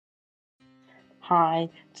Hi,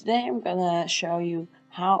 today I'm gonna show you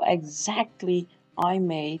how exactly I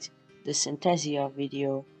made the synthesia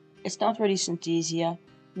video. It's not really synthesia,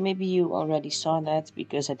 maybe you already saw that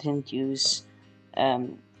because I didn't use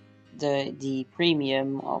um, the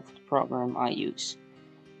premium of the program I use.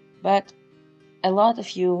 But a lot of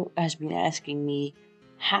you has been asking me,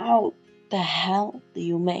 how the hell do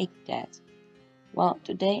you make that? Well,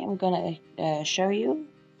 today I'm gonna show you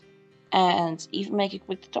and even make a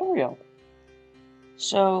quick tutorial.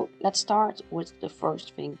 So let's start with the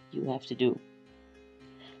first thing you have to do.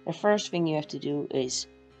 The first thing you have to do is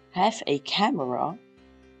have a camera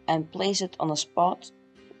and place it on a spot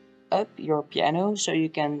up your piano so you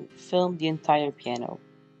can film the entire piano.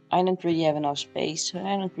 I don't really have enough space, so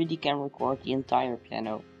I don't really can record the entire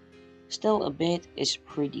piano. Still, a bit is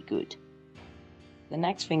pretty good. The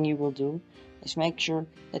next thing you will do is make sure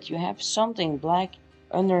that you have something black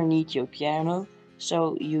underneath your piano,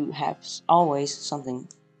 so you have always something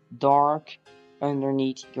dark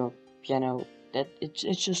underneath your piano, that it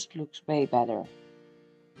just looks way better.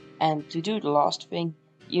 And to do the last thing,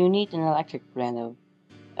 you need an electric piano.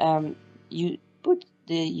 You put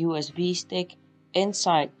the USB stick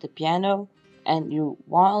inside the piano, and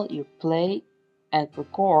while you play and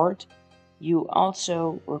record, you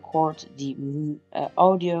also record the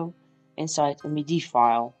audio inside a MIDI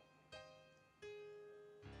file.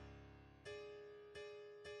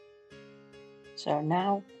 So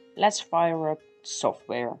now let's fire up the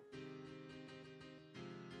software.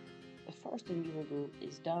 The first thing you will do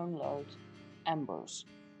is download Embers.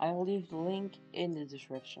 I will leave the link in the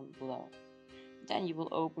description below. Then you will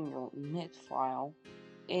open your MIDI file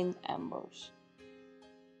in Embers.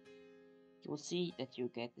 You will see that you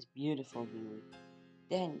get this beautiful GUI.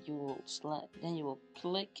 Then you will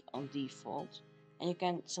click on default, and you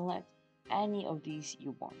can select any of these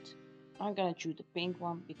you want. I'm gonna choose the pink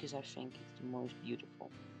one because I think it's the most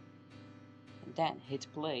beautiful. And then hit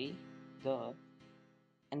play,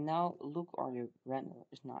 and now look, our your render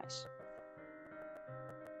is nice.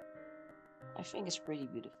 I think it's pretty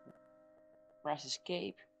beautiful. Press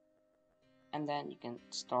escape, and then you can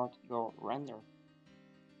start your render.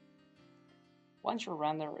 Once your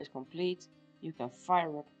render is complete, you can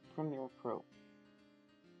fire up Premiere Pro.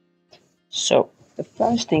 So, the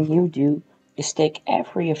first thing you do is take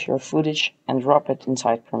every of your footage and drop it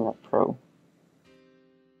inside Premiere Pro.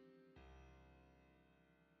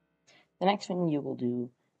 The next thing you will do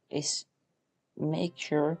is make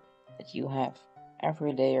sure that you have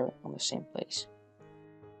every layer on the same place.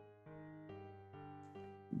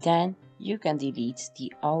 Then you can delete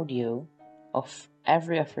the audio of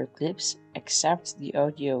every of your clips except the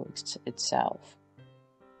audio itself.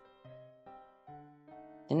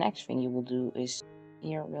 The next thing you will do is,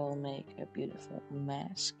 here we'll make a beautiful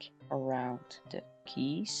mask around the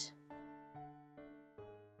keys.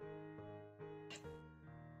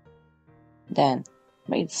 Then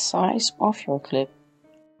make the size of your clip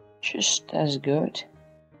just as good.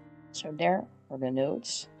 So there are the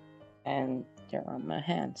notes, and there are my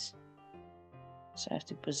hands. So I have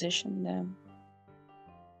to position them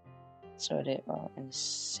so they are in the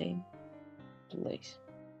same place.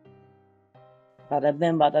 Bada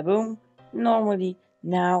bim bada boom. Normally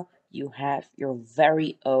now you have your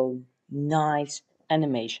very own nice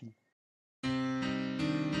animation.